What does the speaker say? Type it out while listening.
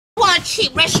a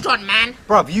cheap restaurant, man.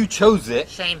 Bruv, you chose it.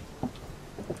 Shame.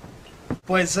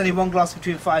 Boys, it's only one glass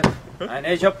between five. And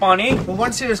is your pani? But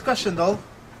one serious question though.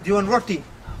 Do you want roti?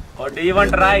 Or do you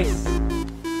want rice?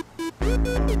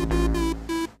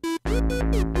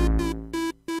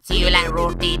 Do you like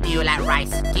roti? Do you like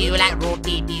rice? Do you like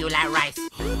roti? Do you like rice?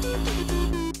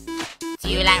 Do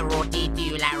you like roti? Do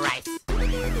you like rice?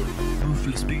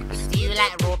 Ruthless beats. Do you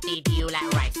like roti? Do you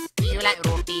like rice? Do you like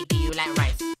roti? Do you like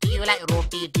rice? Do you like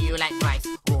roti? Do you like rice?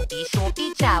 Roti,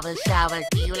 shorty, chawal, chawal.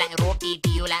 Do you like roti? Do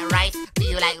you like rice? Do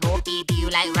you like roti? Do you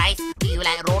like rice? Do you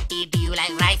like roti? Do you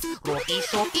like rice? Roti,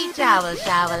 shorty, chawal,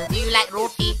 chawal. Do you like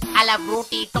roti? I love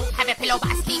roti. Don't have a pillow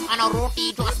but I sleep on a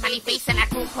roti. Draw a smiley face and I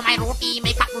talk for my roti.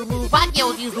 Makeup remover,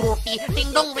 girls use roti.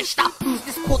 Ding dong, rich stuff, who's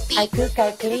this koti? I cook,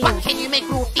 I clean. What can you make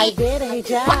roti? I wear a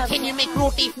hijab. What can you make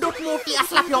roti? Don't roti, I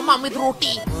slap your mom with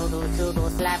roti. Voodoo, sudo,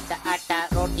 slap the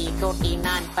atta. Roti, choti,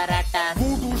 naan, paratha.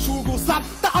 Voodoo, shoodoo, slap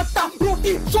the atta.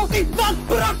 Roti, shoti, naan,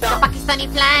 paratha. The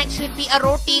Pakistani flag should be a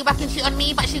roti. Why can she on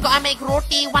me, but she gotta make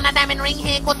roti. Want a diamond ring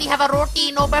here, koti have a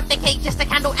roti. No birthday cake, just a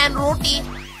candle and roti.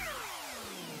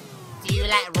 Do you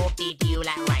like roti? Do you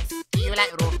like rice? Do you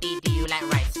like roti? Do you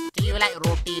like rice? Do you like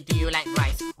roti? Do you like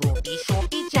rice? Roti,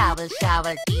 shorty, chawal,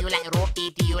 chawal. Do you like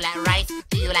roti? Do you like rice?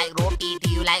 Do you like roti? Do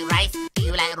you like rice? Do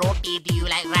you like roti? Do you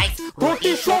like rice?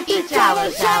 Roti, shorty,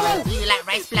 chawal, chawal. Do you like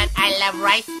rice blood? I love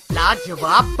rice.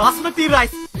 Lajawab basmati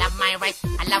rice. Love my rice.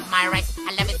 I love my rice.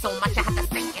 I love it so much I have to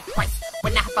sing it twice.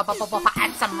 When I have I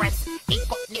add some rice. Ain't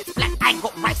got nips black, I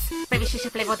got rice. Baby shisha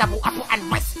flavor double apple and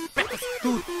rice. Breakfast,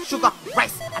 food, sugar,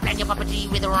 rice. I blend your Papa G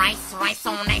with rice. Rice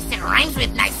so nice, it rhymes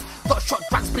with nice. Got short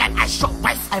drugs, blood, I shot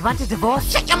rice. I want a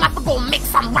divorce. Shut your mouth and go make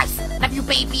some rice. Love you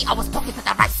baby, I was talking for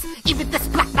the rice. Even this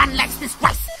black man likes this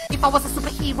rice. If I was a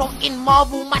superhero in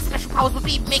Marvel, my special powers would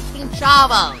be making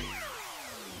chawal.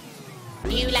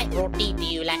 Do you like roti? Do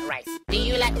you like rice? Do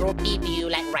you like roti? Do you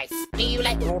like rice? Do you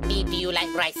like roti? Do you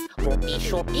like rice? Roti,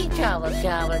 shorty, chawal,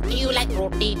 chawal. Do you like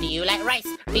roti? Do you like rice?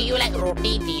 Do you like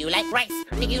roti? Do you like rice?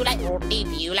 Do you like roti?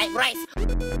 Do you like rice?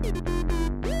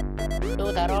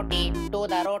 Do the roti, do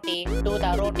the roti, do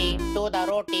the roti, do the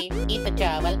roti. Eat the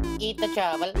chawal, eat the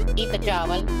chawal, eat the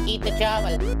chawal, eat the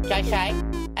chawal. Chai shai,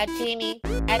 add chini,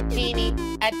 add chini,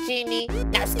 add chini.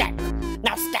 Now stack,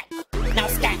 now stack, now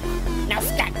stack, now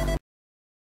stack.